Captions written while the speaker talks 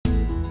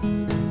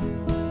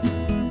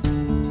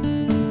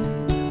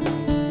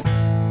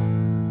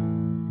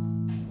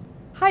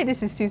Hi,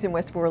 this is Susan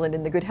Westmoreland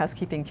in the Good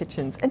Housekeeping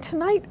Kitchens, and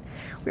tonight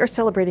we are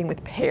celebrating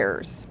with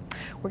pears.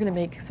 We're going to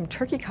make some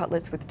turkey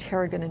cutlets with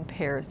tarragon and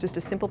pears, just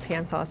a simple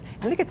pan sauce,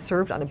 and then it gets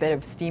served on a bed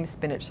of steamed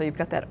spinach, so you've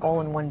got that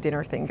all-in-one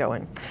dinner thing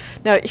going.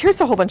 Now, here's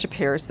a whole bunch of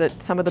pears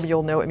that some of them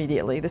you'll know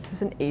immediately. This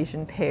is an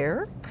Asian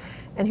pear,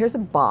 and here's a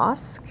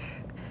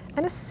bosc,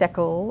 and a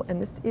seckel,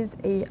 and this is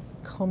a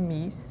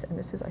comice, and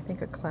this is, I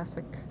think, a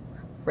classic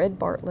red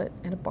Bartlett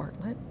and a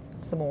Bartlett,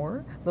 some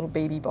more little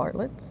baby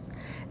Bartletts.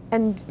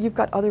 And you've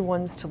got other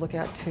ones to look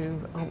at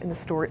too in the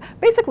store.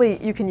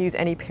 Basically, you can use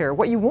any pear.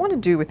 What you want to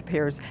do with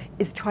pears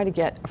is try to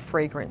get a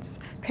fragrance.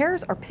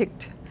 Pears are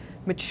picked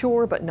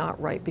mature but not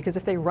ripe, because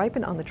if they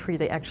ripen on the tree,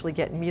 they actually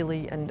get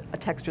mealy and a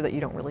texture that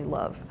you don't really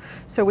love.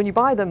 So when you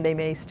buy them, they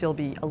may still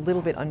be a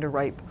little bit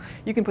underripe.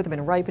 You can put them in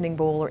a ripening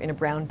bowl or in a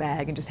brown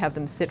bag and just have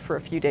them sit for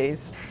a few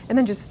days, and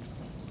then just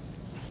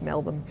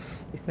smell them.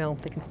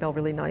 They can smell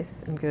really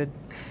nice and good.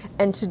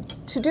 And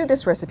to do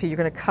this recipe, you're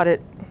going to cut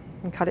it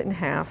in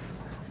half.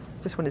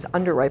 This one is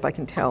underripe, I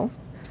can tell,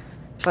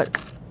 but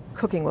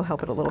cooking will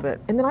help it a little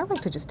bit. And then I like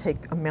to just take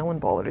a melon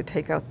baller to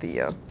take out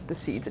the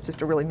seeds. It's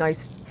just a really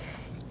nice,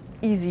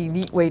 easy,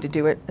 neat way to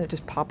do it, and it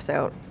just pops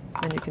out.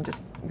 And you can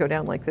just go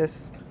down like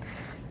this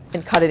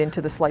and cut it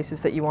into the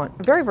slices that you want.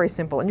 Very, very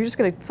simple. And you're just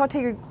going to saute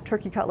your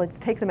turkey cutlets,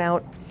 take them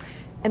out,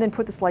 and then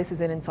put the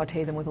slices in and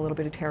saute them with a little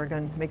bit of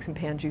tarragon, make some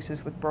pan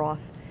juices with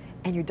broth,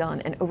 and you're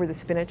done. And over the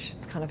spinach,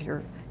 it's kind of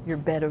your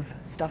bed of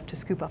stuff to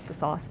scoop up the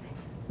sauce.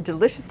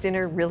 Delicious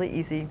dinner, really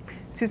easy.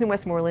 Susan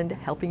Westmoreland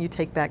helping you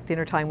take back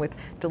dinner time with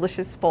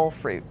delicious fall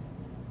fruit.